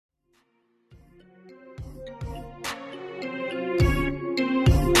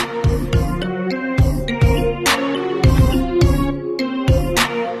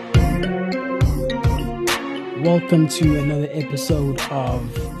welcome to another episode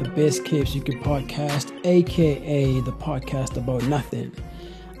of the Best Kept Secret podcast, aka the podcast about nothing.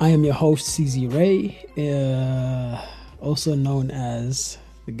 I am your host, CZ Ray, also known as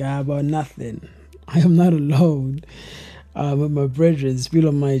the guy about nothing. I am not alone. With my brethren,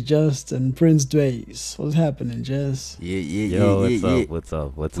 Spilo My Just and Prince Dways. What's happening, Jess? Yeah. What's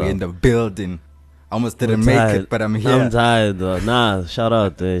up? We're in the building. Almost didn't make it, but I'm here. I'm tired though. Shout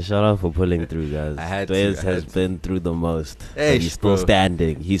out for pulling through, guys. Dways has been through the most. Hey, he's still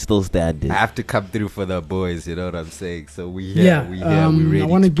standing. I have to come through for the boys, you know what I'm saying? So we here, we ready. I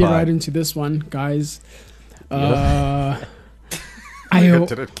want to get pod. right into this one, guys. I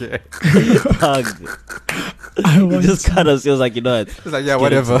just cut us. He was like, you know what? It's like, yeah,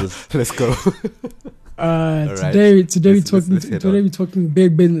 whatever. Let's go. Today we're talking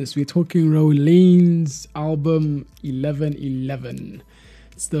big business. We're talking Rolene's album 1111.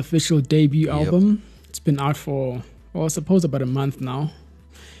 It's the official debut album. It's been out for, I suppose about a month now.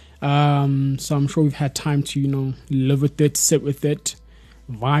 So I'm sure we've had time to, live with it, sit with it,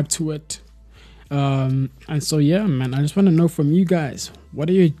 vibe to it. And so, yeah, man, I just want to know from you guys, what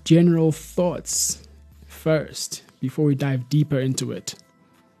are your general thoughts first before we dive deeper into it?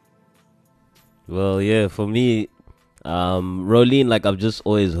 Well, yeah, for me, Rolene, like I've just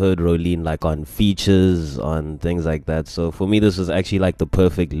always heard Rolene like on features, on things like that. So for me, this was actually like the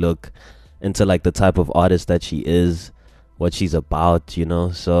perfect look into like the type of artist that she is, what she's about,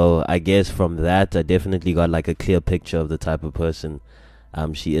 So I guess from that, I definitely got like a clear picture of the type of person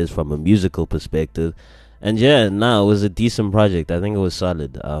she is from a musical perspective. And yeah, it was a decent project. I think it was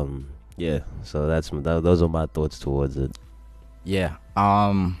solid. So those are my thoughts towards it. Yeah.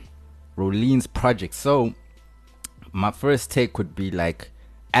 Rolene's project. So my first take would be like,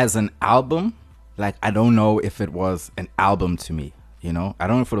 as an album, like I don't know if it was an album to me, I don't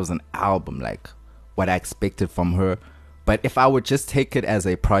know if it was an album, like what I expected from her. But if I would just take it as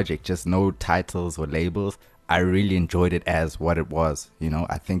a project, just no titles or labels, I really enjoyed it as what it was.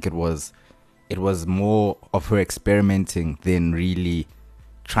 I think it was more of her experimenting than really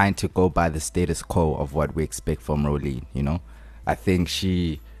trying to go by the status quo of what we expect from Rolene. I think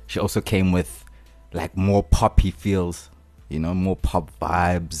she also came with like more poppy feels, more pop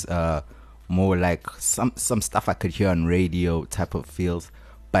vibes, more like some stuff I could hear on radio type of feels.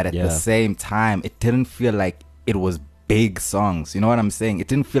 But at the same time, it didn't feel like it was big songs. You know what I'm saying? It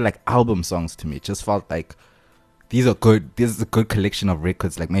didn't feel like album songs to me. It just felt like these are good. This is a good collection of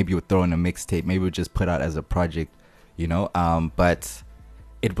records. Like maybe we'll throw in a mixtape. Maybe we'll just put out as a project, but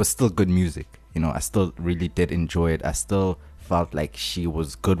it was still good music. I still really did enjoy it. I still felt like she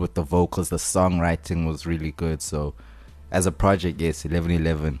was good with the vocals. The songwriting was really good. So as a project, yes,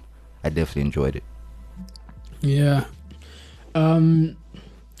 1111, I definitely enjoyed it. Yeah. When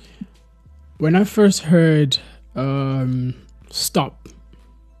I first heard Stop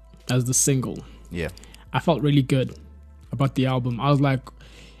as the single, I felt really good about the album. I was like,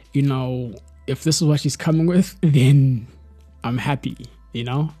 if this is what she's coming with, then I'm happy, I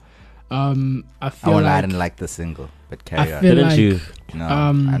feel I didn't like the single, but carry on. Didn't you? No,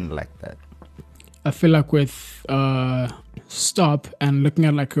 I didn't like that. I feel like with Stop and looking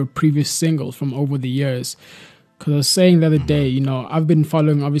at like her previous singles from over the years, because I was saying the other day, I've been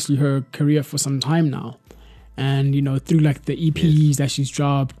following obviously her career for some time now. And, through like the EPs that she's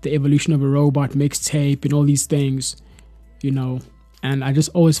dropped, the Evolution of a Robot mixtape and all these things, and I just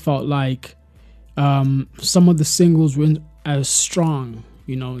always felt like some of the singles weren't as strong,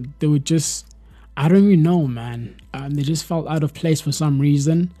 they were just, I don't even know, man. They just felt out of place for some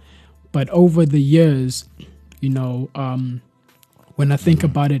reason. But over the years, when I think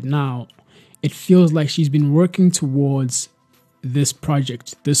about it now, it feels like she's been working towards this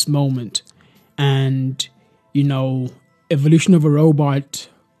project, this moment. And, Evolution of a Robot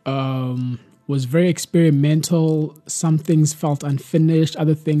was very experimental. Some things felt unfinished.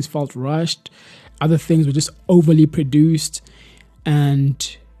 Other things felt rushed. Other things were just overly produced.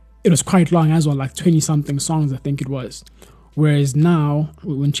 And it was quite long as well, like 20-something songs, I think it was. Whereas now,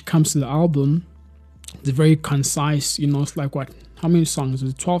 when she comes to the album, it's very concise. It's like what? How many songs?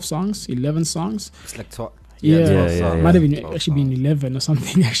 Was it 12 songs? 11 songs? It's like 12. Yeah. Might have been actually been 11 or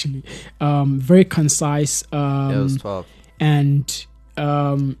something, actually. Very concise. It was 12. And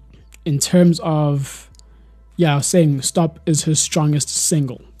in terms of, I was saying Stop is her strongest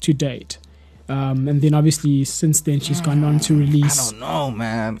single to date. And then obviously since then she's gone on to release. I don't know,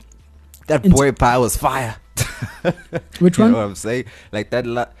 man. That Boy Pie was fire. Which You one? know what I'm saying? Like that.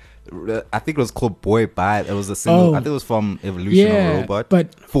 I think it was called Boy Bye. It was a single. Oh. I think it was from Evolution or Yeah, Robot.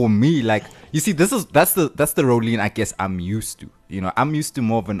 but For me, like you see, that's the Rolene I guess I'm used to. You know, I'm used to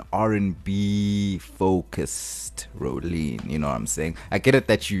more of an R&B focused Rolene. You know what I'm saying? I get it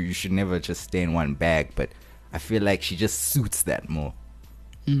that you should never just stay in one bag, but I feel like she just suits that more.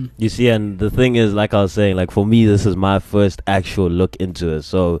 You see, and the thing is, like I was saying, like for me, this is my first actual look into it.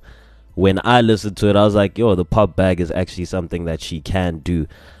 So when I listened to it, I was like, yo, the pop bag is actually something that she can do.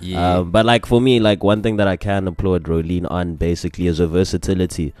 Yeah. But like for me, like one thing that I can applaud Rolene on basically is her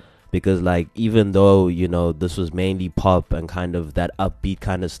versatility. Because like even though, you know, this was mainly pop and kind of that upbeat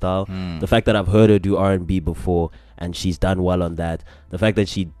kind of style, the fact that I've heard her do R&B before and she's done well on that, the fact that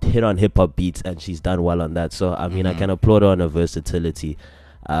she hit on hip hop beats and she's done well on that. So I mean, I can applaud her on her versatility.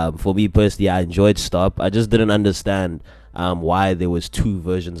 For me personally, I enjoyed Stop. I just didn't understand why there was two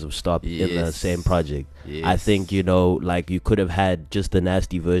versions of Stop in the same project. I think, you know, like you could have had just the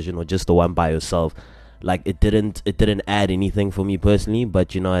nasty version or just the one by yourself. Like it didn't add anything for me personally,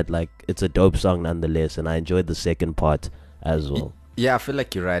 but you know, it's a dope song nonetheless, and I enjoyed the second part as well. Yeah, I feel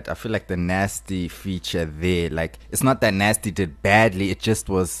like you're right. I feel like the nasty feature there, like it's not that Nasty did badly. It just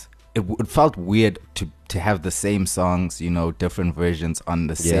was. It felt weird to have the same songs, you know, different versions on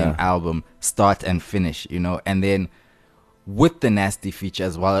the same album, start and finish, you know, and then with the Nasty feature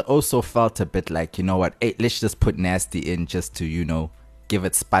as well, it also felt a bit like, you know what, hey, let's just put Nasty in just to, you know, give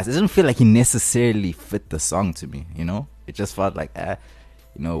it spice. It didn't feel like he necessarily fit the song to me, you know. It just felt like, you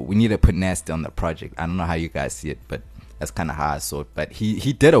know, we need to put Nasty on the project. I don't know how you guys see it, but that's kind of how I saw it. But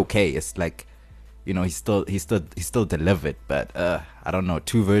he did okay. It's like, you know, he still delivered. But I don't know,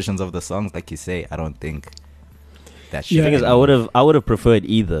 two versions of the songs, like you say, I don't think that should. The thing is, I would have preferred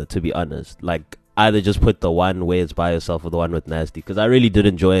either, to be honest. Like either just put the one where it's by yourself or the one with Nasty, because I really did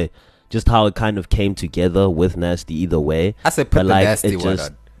enjoy just how it kind of came together with Nasty either way. I said put but the like, Nasty it one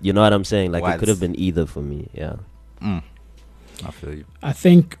just, on. you know what I'm saying? Like What? it could have been either for me. Yeah. I feel you. I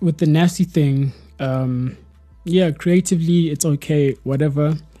think with the Nasty thing, yeah, creatively it's okay,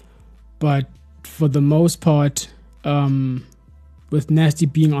 whatever. But for the most part, with Nasty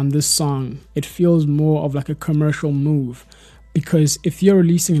being on this song, it feels more of like a commercial move. Because if you're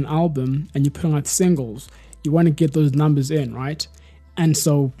releasing an album and you're putting out singles, you want to get those numbers in, right? And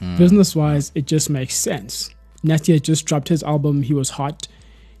so business-wise, it just makes sense. Nasty had just dropped his album. He was hot,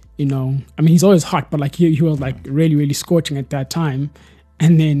 you know. I mean, he's always hot, but like he was like really, really scorching at that time.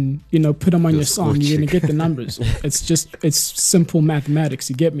 And then, you know, put him on your song, you're going to get the numbers. It's simple mathematics,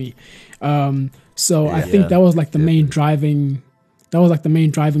 you get me? So I think that was like the main driving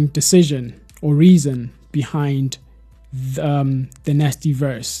decision or reason behind the Nasty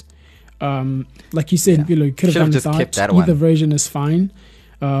verse. Like you said, you know, you could have done just kept without. that one. Either version is fine.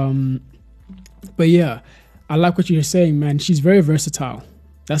 But yeah, I like what you're saying, man. She's very versatile.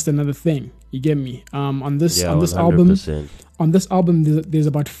 That's another thing. You get me? On this album, 100%. on this album, there's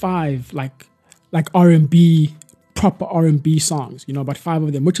about 5 like R&B, proper R&B songs. You know, about 5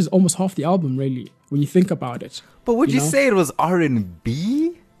 of them, which is almost half the album, really, when you think about it. But would you know? say it was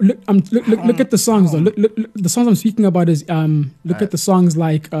R&B? Look at the songs though. Look, the songs I'm speaking about is look at the songs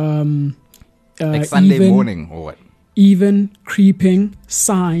like Sunday Even, Morning or what? Even, Creeping,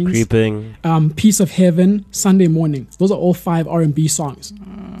 Signs, Piece of Heaven, Sunday Morning. Those are all 5 R&B songs.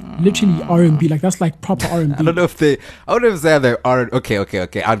 Literally R&B, like that's like proper R&B. I don't know if they are.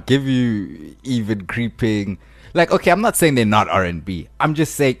 Okay. I'll give you Even, Creeping. Like, okay, I'm not saying they're not R&B. I'm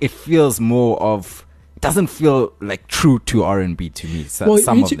just saying it feels more of. Doesn't feel like true to R&B to me. So,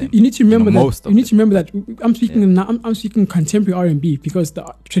 some of them. You need to remember that. You need to remember that I'm speaking now. I'm speaking contemporary R&B because the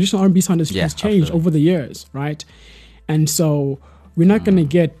traditional R&B sound has changed over the years, right? And so we're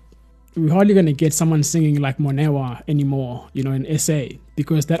hardly gonna get someone singing like Monewa anymore, you know, in SA,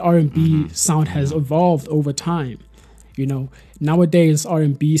 because that R&B sound has evolved over time. You know, nowadays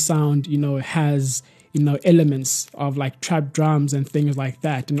R&B sound, you know, has, you know, elements of like trap drums and things like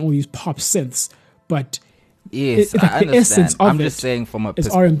that, and all these pop synths. But yes, like I the essence of I'm just saying from a it's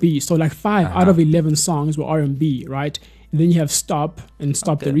R&B. So like 5 out of 11 songs were R&B, right? And then you have Stop the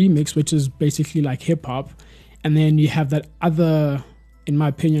remix, which is basically like hip hop. And then you have that other, in my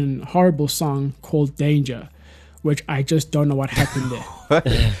opinion, horrible song called Danger, which I just don't know what happened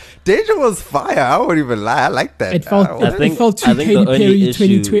there. Danger was fire. I won't even lie. I like that. It felt too Katy Perry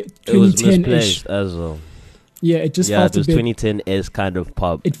 2010-ish as well. Yeah, it just felt it was a bit 2010-ish kind of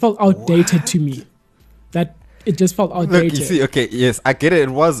pop. It felt outdated to me. It just felt outdated. Look, you see, okay, yes, I get it.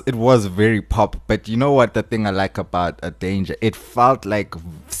 It was very pop, but you know what? The thing I like about Danger, it felt like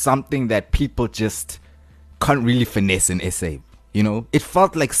something that people just can't really finesse in SA. You know, it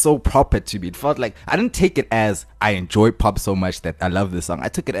felt like so proper to me. It felt like I didn't take it as I enjoy pop so much that I love this song. I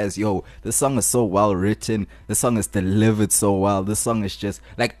took it as, yo, this song is so well written. This song is delivered so well. This song is just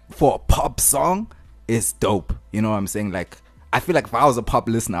like, for a pop song, it's dope. You know what I'm saying? Like, I feel like if I was a pop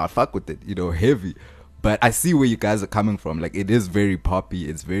listener, I'd fuck with it, you know, heavy. But I see where you guys are coming from. Like, it is very poppy.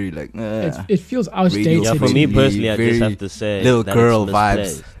 It's very like, it feels outdated. Yeah, for me personally, I just have to say little that girl it's vibes.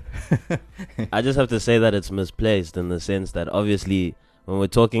 misplaced. I just have to say that it's misplaced in the sense that obviously when we're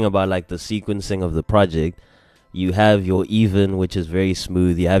talking about like the sequencing of the project, you have your even, which is very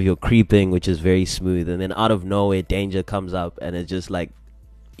smooth, you have your creeping, which is very smooth, and then out of nowhere danger comes up and it just like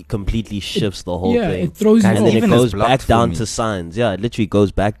it completely shifts the whole thing. It throws you and off. then it Even goes is blocked back for down me. to signs. Yeah, it literally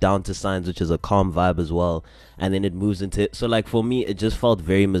goes back down to signs, which is a calm vibe as well, and then it moves into so like for me it just felt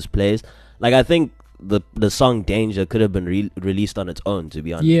very misplaced. Like I think the song Danger could have been released on its own, to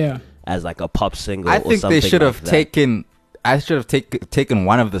be honest. Yeah. As like a pop single. I or think something they should have like that. taken. I should have taken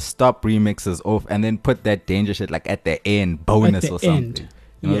one of the Stop remixes off and then put that Danger shit like at the end, bonus the or something. end.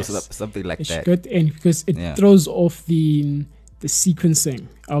 You know, Yes. something like It should that. go at the end because it throws off the sequencing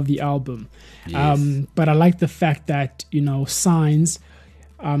of the album. Yes. But I like the fact that, you know, Signs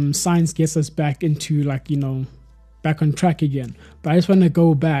gets us back into like, you know, back on track again. But I just want to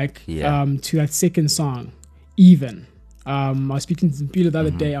go back to that second song, Even. I was speaking to Peter the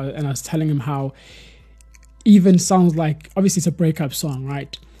other day and I was telling him how Even sounds like, obviously it's a breakup song,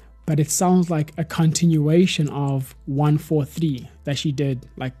 right? But it sounds like a continuation of 143 that she did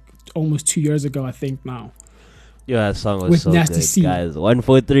like almost 2 years ago, I think now. Yeah, that song was With so Nasty good, C. guys.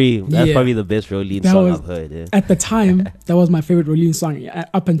 143. That's Yeah. probably the best Rolene That song was- I've heard. Yeah. At the time, that was my favorite Rolene song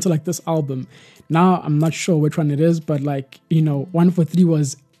up until like this album. Now I'm not sure which one it is, but like, you know, 143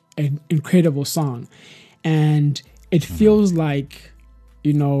 was an incredible song. And it feels like,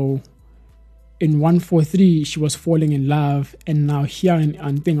 you know, in 143 she was falling in love, and now here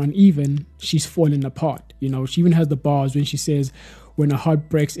on Even she's falling apart. You know, she even has the bars when she says, "When a heart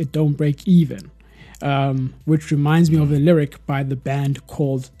breaks, it don't break even," which reminds me of the lyric by the band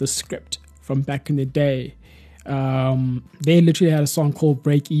called The Script from back in the day. They literally had a song called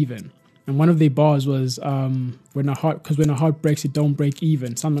Break Even, and one of their bars was when a heart breaks, it don't break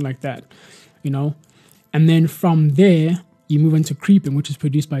even, something like that, you know. And then from there you move into Creeping, which is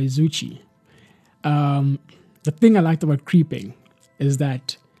produced by Zucci. The thing I liked about Creeping is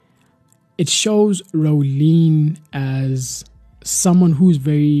that it shows Rolene as someone who's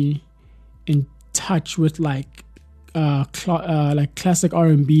very in touch with like classic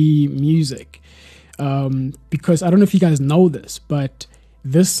R&B music, because I don't know if you guys know this, but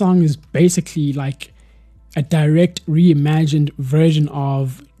this song is basically like a direct reimagined version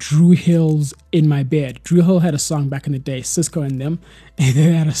of Drew Hill's In My Bed. Drew Hill had a song back in the day, Cisco and them, and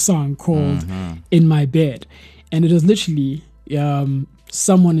they had a song called In My Bed. And it is literally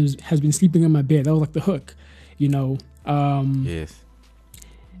someone has been sleeping in my bed. That was like the hook, you know. Yes.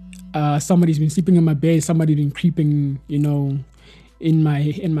 Somebody's been sleeping in my bed, somebody's been creeping, you know, in my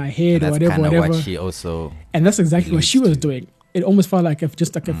head, or That's kind of whatever. what she also. And that's exactly what she was alludes to. doing. It almost felt like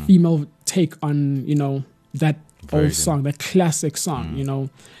just like a female take on, you know, that old Version. song, that classic song, you know.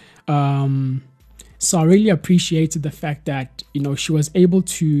 So I really appreciated the fact that, you know, she was able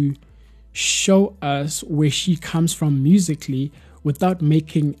to show us where she comes from musically without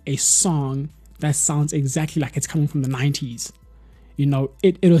making a song that sounds exactly like it's coming from the 90s. You know,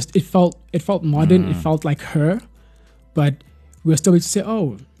 it felt modern, it felt like her, but we were still able to say,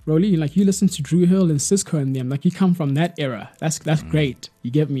 oh, Rolene, like you listen to Drew Hill and Cisco and them, like you come from that era. That's great.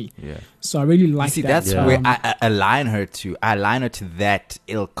 You get me? Yeah. So I really like See, that. that's where I align her to. I align her to that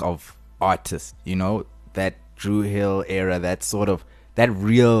ilk of artist. You know, that Drew Hill era, that sort of that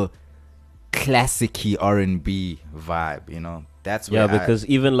real classic-y R&B vibe. You know, that's where because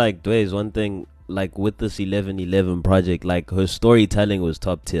even like Dway's one thing, like with this 1111 project, like her storytelling was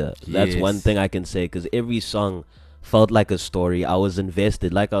top tier. That's one Yes. thing I can say, because every song felt like a story. I was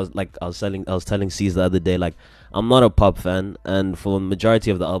invested. I was telling C's the other day, like I'm not a pop fan, and for the majority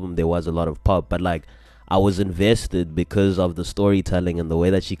of the album there was a lot of pop, but like I was invested because of the storytelling and the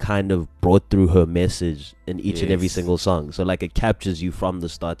way that she kind of brought through her message in each and every Yes. single song. So like it captures you from the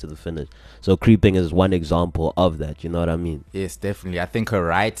start to the finish. So Creeping is one example of that, you know what I mean? Yes, definitely. I think her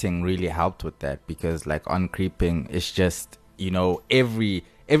writing really helped with that, because like on Creeping, it's just, you know,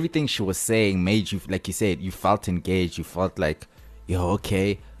 everything she was saying made you, like you said, you felt engaged. You felt like, yo,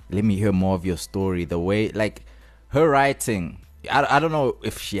 okay, let me hear more of your story. The way, like, her writing, I don't know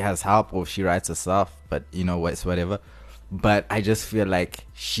if she has help or if she writes herself, but you know, it's whatever. But I just feel like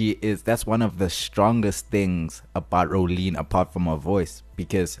that's one of the strongest things about Rolene, apart from her voice.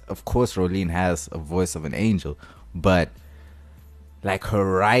 Because, of course, Rolene has a voice of an angel, but like her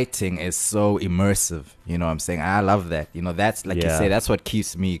writing is so immersive. You know what I'm saying? I love that. You know, that's like you Yeah. say, that's what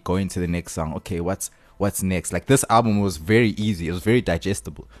keeps me going to the next song. Okay, what's next? Like this album was very easy. It was very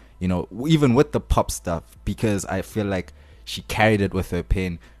digestible. You know, even with the pop stuff, because I feel like she carried it with her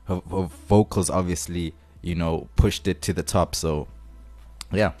pen. Her vocals obviously, you know, pushed it to the top. So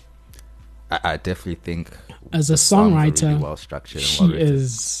yeah, I definitely think As a the songs are songwriter, really well structured and well she written.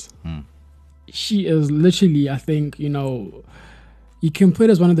 is she is literally, I think, you know, you can put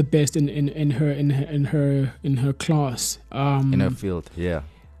as one of the best in her class. In her field, yeah.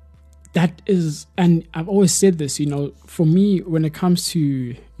 That is, and I've always said this, you know, for me, when it comes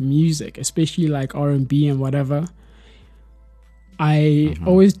to music, especially like R&B and whatever, I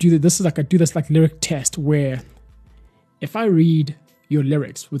always do this. I do this like lyric test where if I read your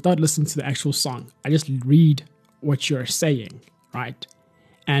lyrics without listening to the actual song, I just read what you're saying, right?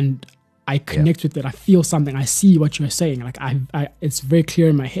 And I connect with it. I feel something. I see what you're saying. Like it's very clear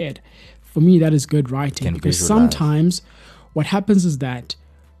in my head. For me, that is good writing, Can because visualize. sometimes what happens is that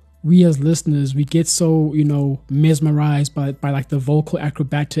we as listeners, we get so, you know, mesmerized by like the vocal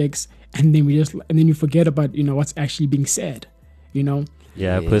acrobatics, and then you forget about, you know, what's actually being said, you know.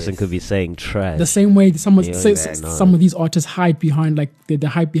 Yeah, a person could be saying trash. The same way some of exactly. these artists hide behind like they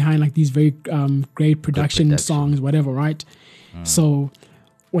hide behind like these very great production songs, whatever, right? So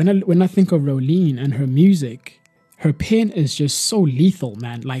when I think of Rolene and her music, her pen is just so lethal,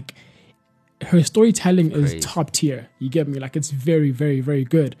 man. Like her storytelling Crazy. is top tier. You get me? Like it's very, very, very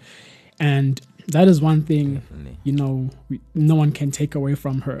good, and that is one thing Definitely. you know no one can take away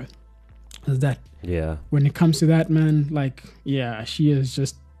from her. Is that Yeah. when it comes to that, man, like, yeah, she is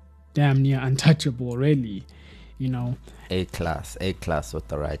just damn near untouchable, really, you know. A class with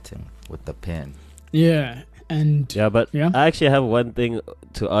the writing, with the pen. Yeah, and Yeah, but Yeah. I actually have one thing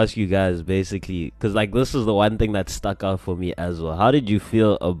to ask you guys, basically, because like this is the one thing that stuck out for me as well. How did you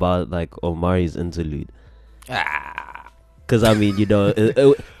feel about like Omari's interlude? Because I mean, you know,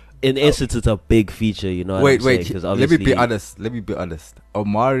 in essence, it's a big feature. You know, what I'm saying? Wait. 'Cause Let me obviously, be honest.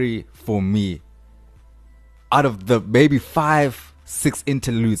 Omari, for me, out of the maybe 5-6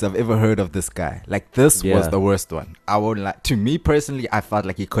 interludes I've ever heard of this guy, like this was Yeah. the worst one. I won't lie. To me personally, I felt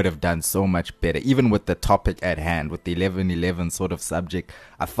like he could have done so much better, even with the topic at hand, with the 11:11 sort of subject.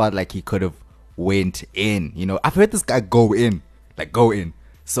 I felt like he could have went in. You know, I've heard this guy go in.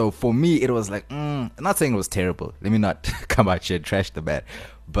 So for me, it was like, I'm not saying it was terrible. Let me not come out here and trash the bad,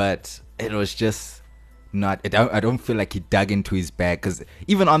 but it was just not. I don't feel like he dug into his bag, because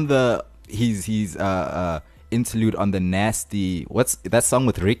even on the his interlude on the nasty, what's that song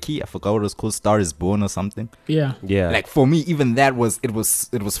with Ricky? I forgot what it was called, Star Is Born or something. yeah, yeah, Like for me, even that was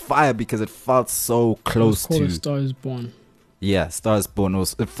fire, because it felt so close called to A Star Is Born. Star Is Born.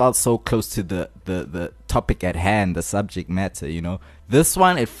 It felt so close to the topic at hand, the subject matter. You know, this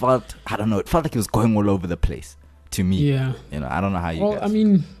one, it felt, I don't know, it felt like it was going all over the place to me. Yeah. You know, I don't know how you Well, guys. I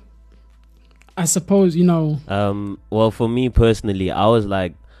mean, I suppose, you know, Well, for me personally, I was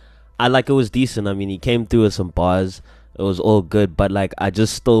like, it was decent. I mean, he came through with some bars. It was all good, but like I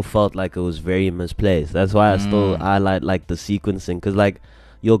just still felt like it was very misplaced. That's why I like the sequencing, because like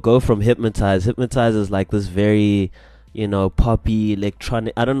you'll go from Hypnotize. Hypnotize is like this very, you know, poppy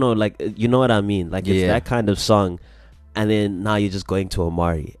electronic. I don't know, like, you know what I mean? Like it's Yeah. that kind of song, and then now you're just going to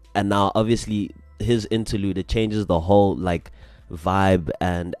Omari, and now obviously his interlude, it changes the whole like vibe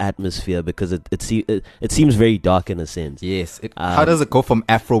and atmosphere, because it seems very dark in a sense. Yes. How does it go from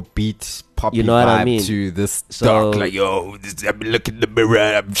Afrobeat poppy You know what vibe I mean? to this So- dark, like, yo, I'm looking in the mirror,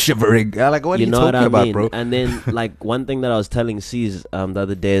 I'm shivering. I'm like, what are you know talking what I about, mean? bro? And then like one thing that I was telling C's the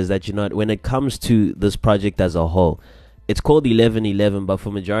other day is that, you know, when it comes to this project as a whole, it's called 11:11, but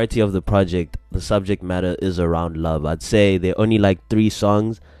for majority of the project, the subject matter is around love. I'd say there are only like 3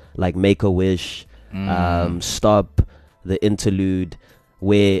 songs, like Make a Wish, Stop, the interlude,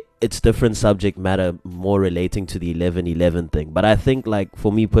 where it's different subject matter, more relating to the 11:11 thing. But I think, like,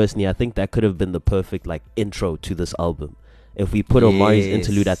 for me personally, I think that could have been the perfect like intro to this album if we put Omari's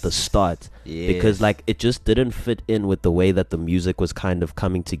interlude at the start, because like it just didn't fit in with the way that the music was kind of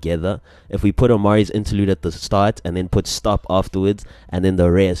coming together. If we put Omari's interlude at the start and then put Stop afterwards and then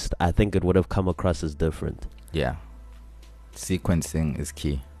the rest, I think it would have come across as different. Yeah. Sequencing is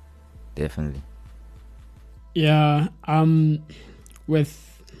key. Definitely. yeah,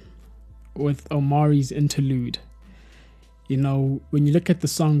 with Omari's interlude, you know, when you look at the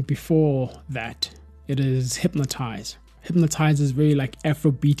song before that, it is Hypnotize. Hypnotize is very like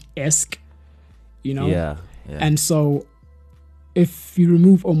Afrobeat-esque, you know? Yeah. And so if you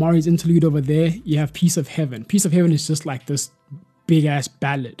remove Omari's interlude over there, you have Piece of Heaven. Piece of Heaven is just like this big ass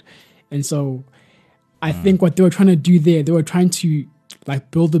ballad. And so I think what they were trying to do there, they were trying to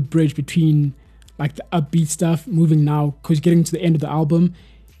like build a bridge between like the upbeat stuff moving now, because getting to the end of the album,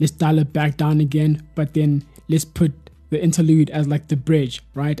 let's dial it back down again, but then let's put the interlude as like the bridge,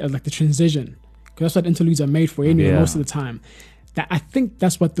 right? As like the transition, because that's what interludes are made for anyway, most of the time. That I think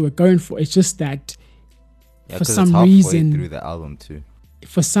that's what they were going for. It's just that for some reason through the album too.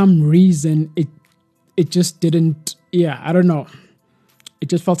 For some reason, it just didn't. Yeah, I don't know. It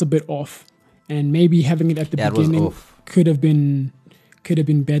just felt a bit off, and maybe having it at the beginning could have been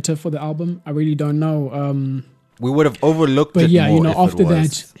better for the album. I really don't know. We would have overlooked but it yeah, more you know, if after it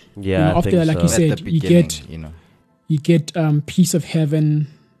was, that, you know, after that, like you said, you get Piece of Heaven,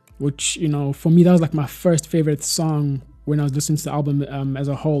 which, you know, for me that was like my first favorite song when I was listening to the album as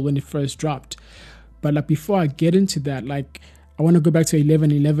a whole when it first dropped. But like before I get into that, like I want to go back to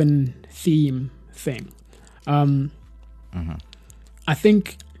 11/11 theme thing. I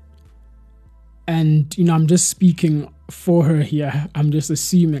think, and you know, I'm just speaking for her here. I'm just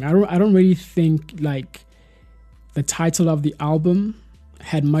assuming. I don't really think like the title of the album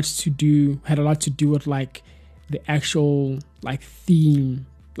had a lot to do with like the actual like theme,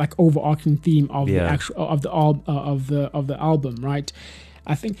 like overarching theme of the actual of the album, right?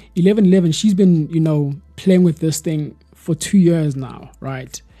 I think 11/11, she's been, you know, playing with this thing for 2 years now,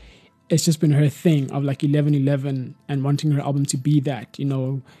 right? It's just been her thing of like 11/11 and wanting her album to be that, you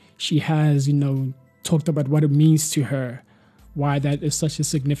know. She has, you know, talked about what it means to her, why that is such a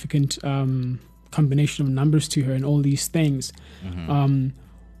significant combination of numbers to her and all these things.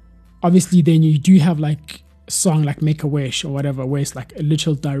 Obviously then you do have like a song like Make a Wish or whatever, where it's like a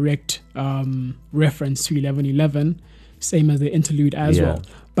literal direct reference to 11/11, same as the interlude as well.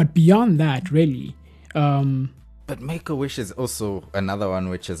 But beyond that, really, but Make a Wish is also another one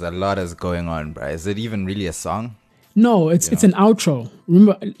which is a lot is going on, bro. Is it even really a song? No, it's an outro.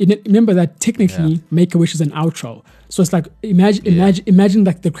 Remember that technically Make a Wish is an outro. So it's like imagine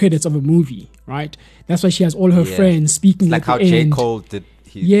like the credits of a movie, right? That's why she has all her friends speaking like how the J. end. Cole did.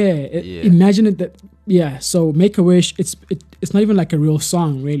 Imagine it that so Make a Wish, it's not even like a real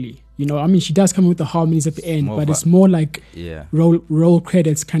song really. You know, I mean, she does come with the harmonies at the end, but it's more like roll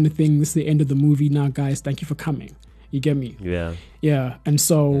credits kind of thing. This is the end of the movie now, guys. Thank you for coming. You get me? Yeah. And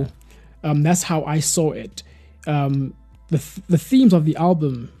so that's how I saw it. The themes of the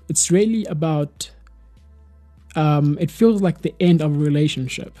album, it's really about it feels like the end of a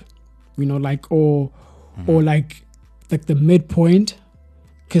relationship, you know, like or like the midpoint,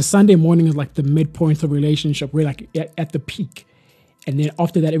 because Sunday Morning is like the midpoint of a relationship. We're like at the peak, and then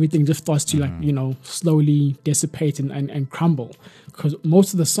after that everything just starts to like, you know, slowly dissipate and crumble, because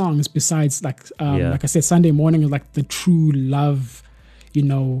most of the songs besides like I said, Sunday Morning is like the true love, you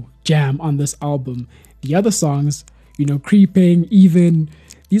know, jam on this album. The other songs, you know, Creeping, Even,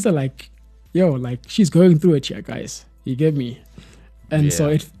 these are like, yo, like she's going through it here, guys. You get me? And so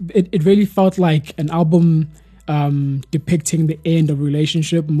it really felt like an album depicting the end of a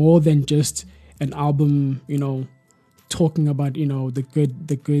relationship more than just an album, you know, talking about, you know, the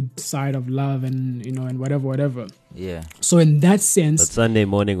good side of love and, you know, and whatever. Yeah. So in that sense, but Sunday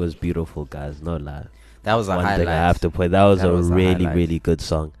Morning was beautiful, guys. No lie. That was a highlight. One thing I have to put. That was a really good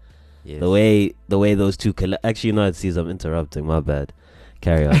song. Yes. The way those two actually, no, it sees I'm interrupting. My bad.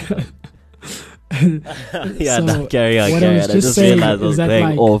 Carry on. Carry on. I just realized I was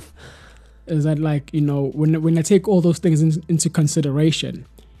going off. Is that like, you know, when I take all those things into consideration,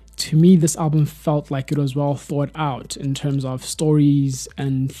 to me this album felt like it was well thought out in terms of stories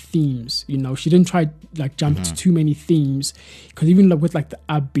and themes. You know, she didn't try like jump to too many themes, because even like with like the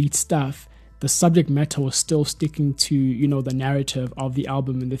upbeat stuff, the subject matter was still sticking to, you know, the narrative of the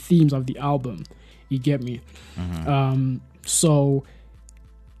album and the themes of the album. You get me? So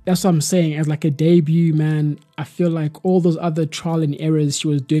that's what I'm saying. As like a debut, man, I feel like all those other trial and errors she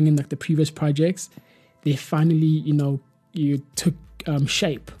was doing in like the previous projects, they finally, you know, you took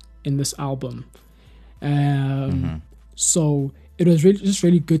shape in this album. So it was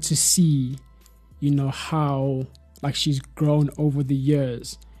really good to see, you know, how like she's grown over the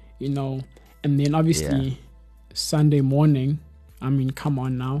years, you know. And then obviously Sunday Morning, I mean, come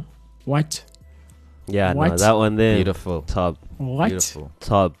on now. What? Yeah, what? No, that one there. Beautiful. Top. What? Beautiful.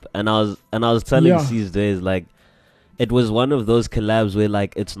 Top. And I was telling these days, like, it was one of those collabs where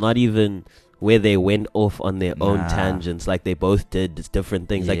like it's not even where they went off on their own tangents, like they both did different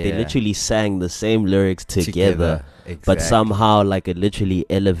things. Like they literally sang the same lyrics together. Exactly. But somehow like it literally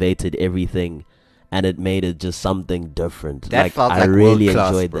elevated everything and it made it just something different. That like felt I like really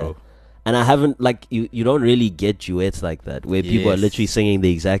class, enjoyed bro. that. And I haven't, like, you don't really get duets like that where people are literally singing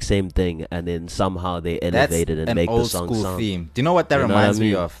the exact same thing and then somehow they elevate it and make the song That's an old school sound. theme. Do you know what that reminds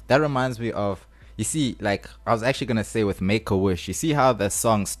me of? That reminds me of, You see, like I was actually gonna say with Make a Wish. You see how the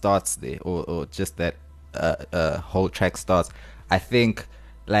song starts there, or just that whole track starts. I think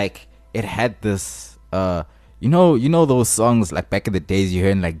like it had this you know those songs like back in the days you hear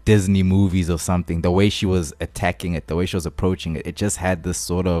in like Disney movies or something. The way she was attacking it, the way she was approaching it, it just had this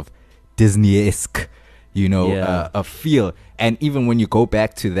sort of Disney-esque, a feel. And even when you go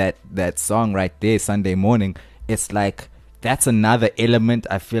back to that song right there, Sunday Morning, it's like that's another element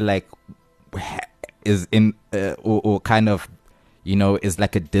I feel like is in or kind of is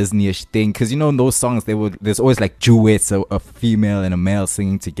like a Disney-ish thing, because in those songs there's always like duets, a female and a male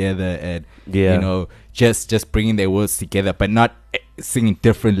singing together, and just bringing their words together, but not singing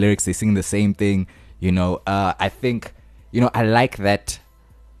different lyrics. They sing the same thing. I think I like that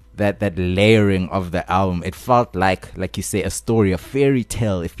layering of the album. It felt like you say, a story, a fairy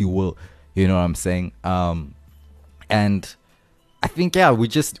tale, if you will. You know what I'm saying? And I think we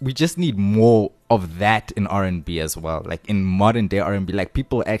just need more of that in R&B as well, like in modern day R&B, like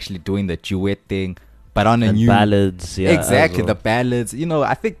people actually doing the duet thing, but on a new ballads. Exactly, the ballads.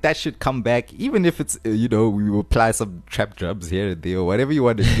 I think that should come back, even if it's we will apply some trap drums here and there or whatever you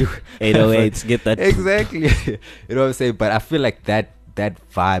want to do. 808s, get that exactly. You know what I'm saying? But I feel like that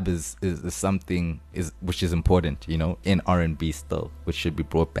vibe is something which is important, in R&B still, which should be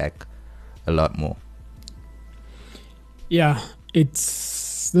brought back a lot more. Yeah,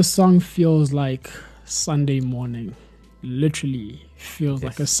 this song feels like Sunday morning. Literally feels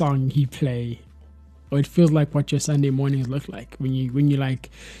like a song you play, or it feels like what your Sunday mornings look like when you like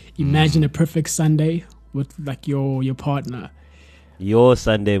imagine a perfect Sunday with like your partner. Your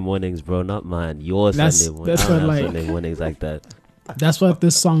Sunday mornings, bro, not mine. Sunday mornings. That's what like Sunday mornings like that. That's what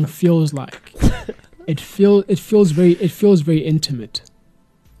this song feels like. It feels very intimate.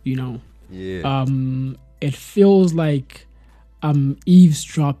 Yeah. It feels like I'm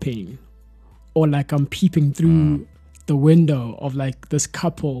eavesdropping, or like I'm peeping through the window of like this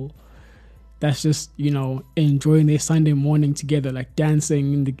couple that's just enjoying their Sunday morning together, like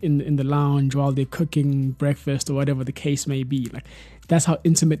dancing in the lounge while they're cooking breakfast or whatever the case may be. Like that's how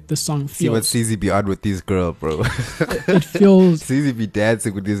intimate the song feels. See what CZ be on with this girl, bro. It feels CZ be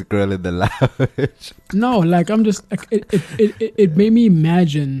dancing with this girl in the lounge. No, like I'm just like it made me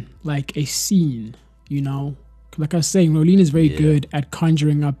imagine like a scene, Like I was saying, Rolene is very good at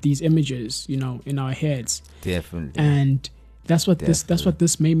conjuring up these images, in our heads. Definitely. And that's what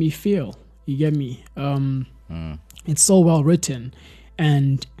this made me feel. You get me? It's so well written,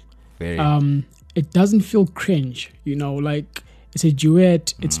 and very. It doesn't feel cringe. Like it's a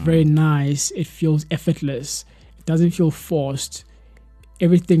duet. It's very nice. It feels effortless. It doesn't feel forced.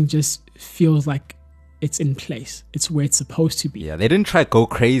 Everything just feels like it's in place. It's where it's supposed to be. Yeah, they didn't try to go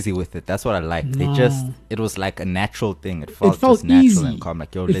crazy with it. That's what I liked. No. It was like a natural thing. It felt just easy. natural and calm.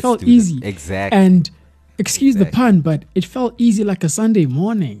 Like, it felt easy. This. Exactly. And excuse the pun, but it felt easy like a Sunday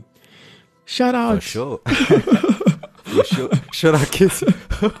morning. Shout out. For sure. For sure. Shout out, kids.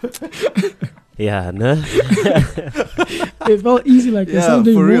 Yeah, no. It felt easy like a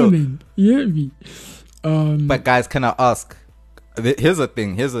Sunday morning. You hear me? But guys, can I ask? Here's a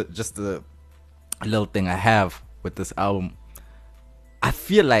thing. Just a little thing I have with this album. I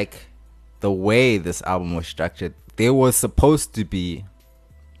feel like the way this album was structured, there was supposed to be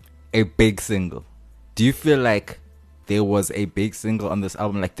a big single. Do you feel like there was a big single on this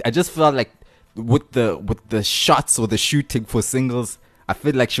album? Like, I just felt like with the shots or the shooting for singles, I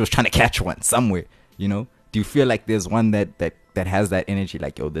feel like she was trying to catch one somewhere. Do you feel like there's one that has that energy?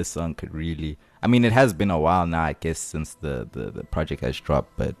 Like, this song could really. I mean, it has been a while now, I guess, since the project has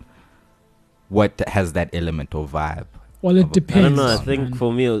dropped, but what has that element or vibe? Well, it depends. I don't know. I think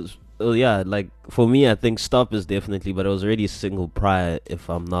for me, it was, like for me, I think Stop is definitely, but it was already single prior, if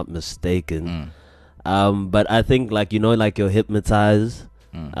I'm not mistaken. But I think like your Hypnotize,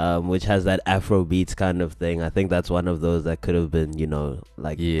 which has that Afro beats kind of thing. I think that's one of those that could have been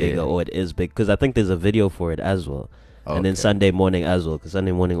bigger, or it is big, because I think there's a video for it as well. Okay. And then Sunday Morning as well, because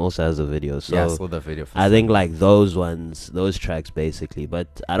Sunday Morning also has a video. So yeah, I saw the video. I think like those tracks basically.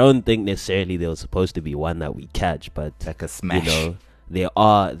 But I don't think necessarily there was supposed to be one that we catch. But like a smash. There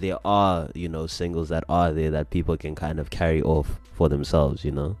are singles that are there that people can kind of carry off for themselves.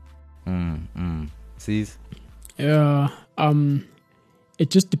 Sees. Yeah. It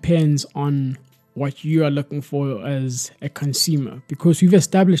just depends on what you are looking for as a consumer, because we've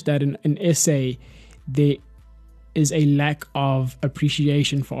established that in SA there is a lack of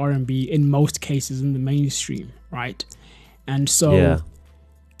appreciation for R&B in most cases in the mainstream, right? And so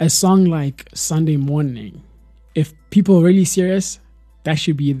a song like Sunday Morning, if people are really serious, that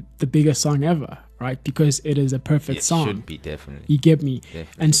should be the biggest song ever, right? Because it is a perfect It song. should be, definitely. You get me? Definitely.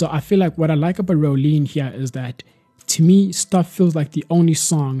 And so I feel like what I like about Rolene here is that, to me, Stop feels like the only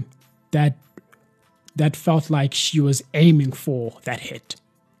song that felt like she was aiming for that hit,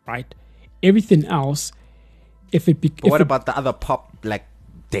 right? Everything else, if it... But what about the other pop, like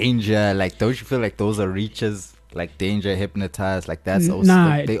Danger? Like, don't you feel like those are reaches? Like Danger, Hypnotize, like that's also... Nah,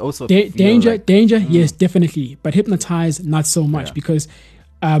 like, they also feel Danger, like, yes, definitely. But Hypnotize, not so much, Yeah. because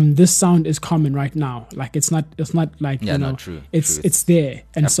this sound is common right now. Like, it's not like, Yeah, you no, know, true, it's true. it's there.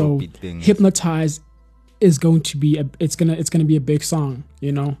 And so Afrobeat thing. Hypnotize is going to be it's gonna be a big song,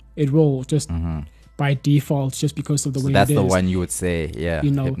 you know. It will just by default, just because of the so way that's it the is. one you would say, yeah,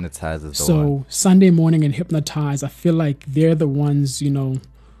 You know, Hypnotize is the So one. Sunday Morning and Hypnotize, I feel like they're the ones, you know,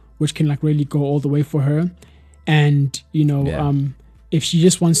 which can like really go all the way for her. And, you know, Yeah. if she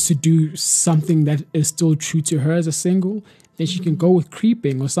just wants to do something that is still true to her as a single, then she can go with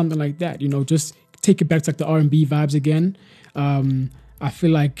Creeping or something like that. You know, just take it back to like the R&B vibes again. I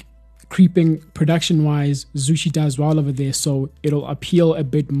feel like Creeping, production wise, Zushi does well over there, so it'll appeal a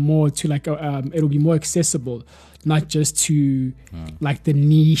bit more to like it'll be more accessible, not just to like the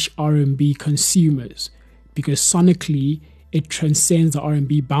niche R&B consumers, because sonically it transcends the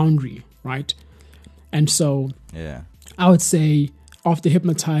R&B boundary, right? And so Yeah. I would say after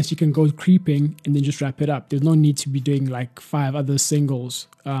Hypnotize, you can go Creeping and then just wrap it up. There's no need to be doing like 5 other singles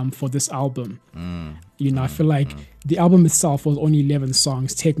for this album. You know, I feel like the album itself was only 11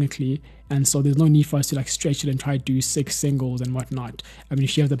 songs technically, and so there's no need for us to like stretch it and try to do 6 singles and whatnot. I mean,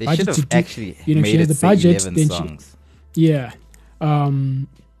 if she has the They should budget to have do, actually you know, if made she has it the say budget, 11 then songs. yeah.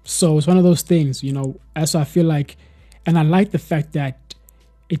 So it's one of those things, you know. So I feel like, and I like the fact that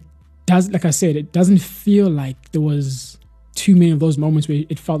it does, like I said, it doesn't feel like there was too many of those moments where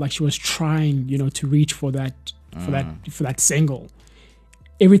it felt like she was trying, you know, to reach for that, for that single.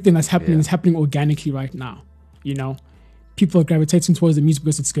 Everything that's happening is happening organically right now. You know, people are gravitating towards the music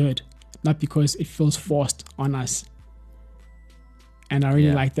because it's good, not because it feels forced on us. And I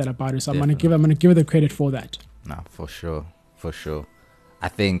really like that about her. So I'm gonna give her the credit for that. No, for sure. For sure. I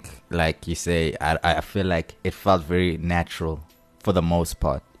think, like you say, I feel like it felt very natural for the most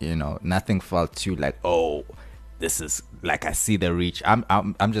part. You know, nothing felt too like, oh, this is like, I see the reach.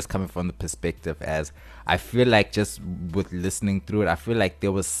 I'm just coming from the perspective as I feel like just with listening through it, I feel like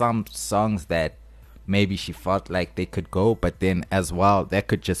there was some songs that maybe she felt like they could go, but then as well, that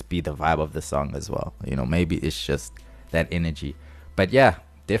could just be the vibe of the song as well. You know, maybe it's just that energy. But yeah,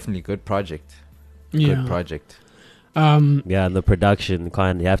 definitely good project. Good project. Yeah, and the production,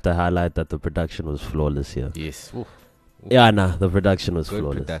 you have to highlight that the production was flawless here. Yes. Oof. Yeah, nah, the production was Good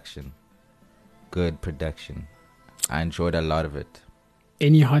flawless. production. Good production. I enjoyed a lot of it.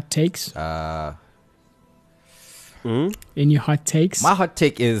 Any hot takes? Any hot takes? My hot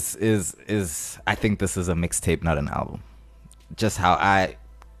take is I think this is a mixtape, not an album. Just how I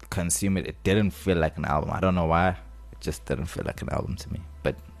consume it, it didn't feel like an album. I don't know why. It just didn't feel like an album to me.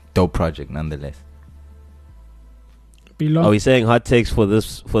 But dope project nonetheless. Below? Are we saying hot takes for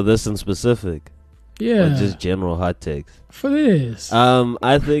this in specific? Yeah. Or just general hot takes? For this.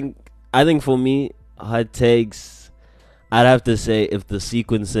 I think for me, hot takes, I'd have to say if the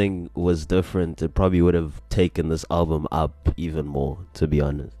sequencing was different, it probably would have taken this album up even more, to be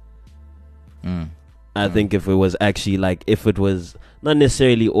honest. I think if it was actually like, if it was not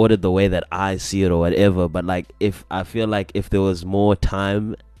necessarily ordered the way that I see it or whatever, but like if I feel like if there was more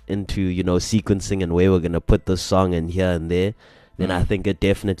time into, you know, sequencing and where we're going to put the song in here and there, then I think it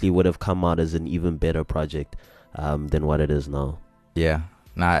definitely would have come out as an even better project than what it is now. Yeah.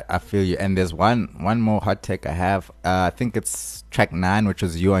 Nah, I feel you. And there's one more hot take I have. I think it's track 9, which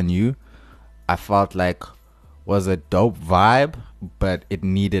was You on You. I felt like was a dope vibe, but it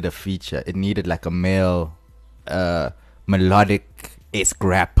needed a feature. It needed like a male melodic-esque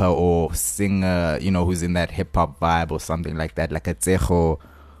rapper or singer, you know, who's in that hip-hop vibe or something like that, like a Tsejo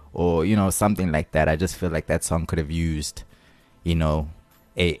or, you know, something like that. I just feel like that song could have used, you know,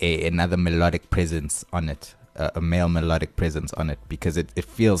 another melodic presence on it. A male melodic presence on it, because it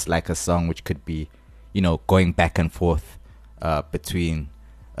feels like a song which could be, you know, going back and forth between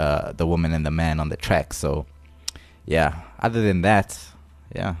the woman and the man on the track. So yeah, other than that,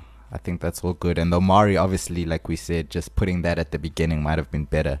 yeah, I think that's all good. And the Omari, obviously, like we said, just putting that at the beginning might have been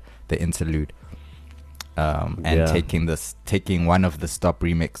better, the interlude, and taking one of the stop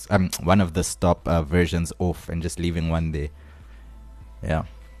one of the stop versions off and just leaving one there. Yeah.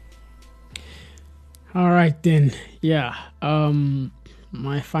 All right then. Yeah.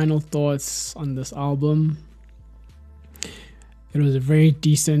 My final thoughts on this album. It was a very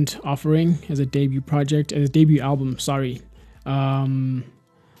decent offering as a debut project, as a debut album, sorry.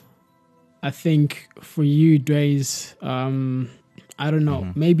 I think for you, Dwayne, I don't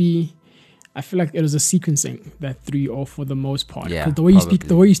know, maybe I feel like it was a sequencing that threw you off for the most part. Yeah, 'Cause the way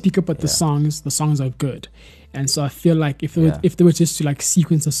you speak about the songs are good, and so I feel like if they were just to like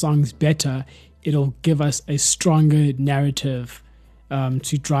sequence the songs better, it'll give us a stronger narrative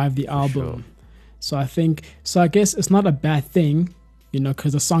to drive the album. sure. So I guess it's not a bad thing,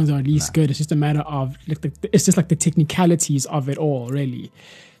 because the songs are at least good. It's just a matter of it's just like the technicalities of it all, really.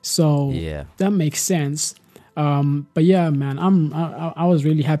 So that makes sense. But yeah, man, I was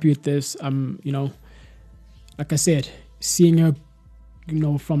really happy with this. Like I said, seeing her,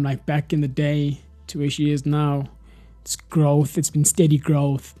 from like back in the day to where she is now, it's growth. It's been steady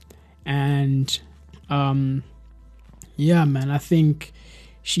growth, and yeah, man, I think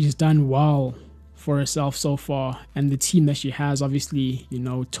she's done well for herself so far, and the team that she has, obviously,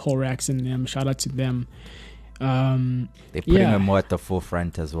 Torax and them. Shout out to them. They're putting her more at the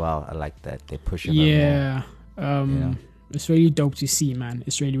forefront as well. I like that. They're pushing her more. It's really dope to see, man.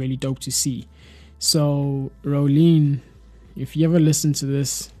 It's really, really dope to see. So, Rolene, if you ever listen to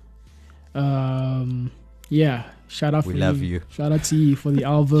this, shout out. We love you. Shout out to you for the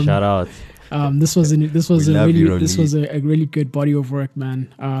album. Shout out. This was a really good body of work,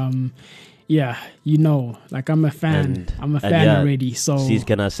 man. Like I'm a fan. I'm a fan already. So,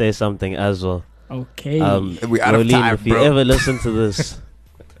 can I say something as well? Okay. We out of time, if you ever listen to this,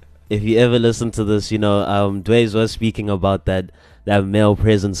 Dwayne was speaking about that male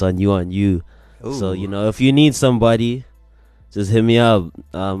presence on you. Ooh. So, if you need somebody, just hit me up.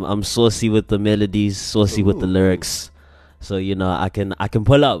 I'm saucy with the melodies, saucy with the lyrics. So, I can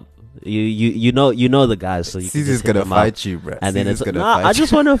pull up. You know the guys, so you can just gonna hit them fight up. you, bro. And then it's I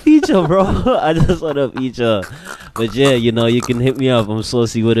just want to feature, bro. I just want to feature. But yeah, you can hit me up. I'm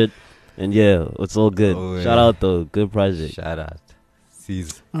saucy with it. And yeah, it's all good. Shout out though, good project. Shout out.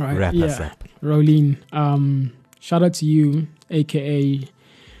 C's. All right, Wrap us up. Rolene, shout out to you, aka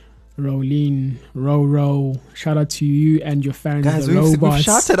Rolene Ro. Shout out to you and your fans, Guys, the we've robots.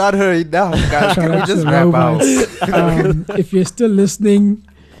 shouted out her enough. Guys, Shout can we out to just the wrap robots. out? If you're still listening,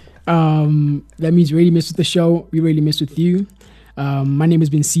 that means you really messed with the show. We really messed with you. My name has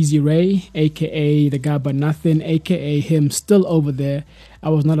been CZ Ray, aka the guy but nothing, aka him still over there. I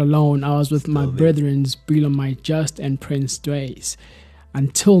was not alone. I was with my brethrens, Brila My Just and Prince Dways.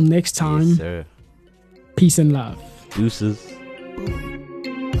 Until next time, Yes, sir. peace and love. Deuces.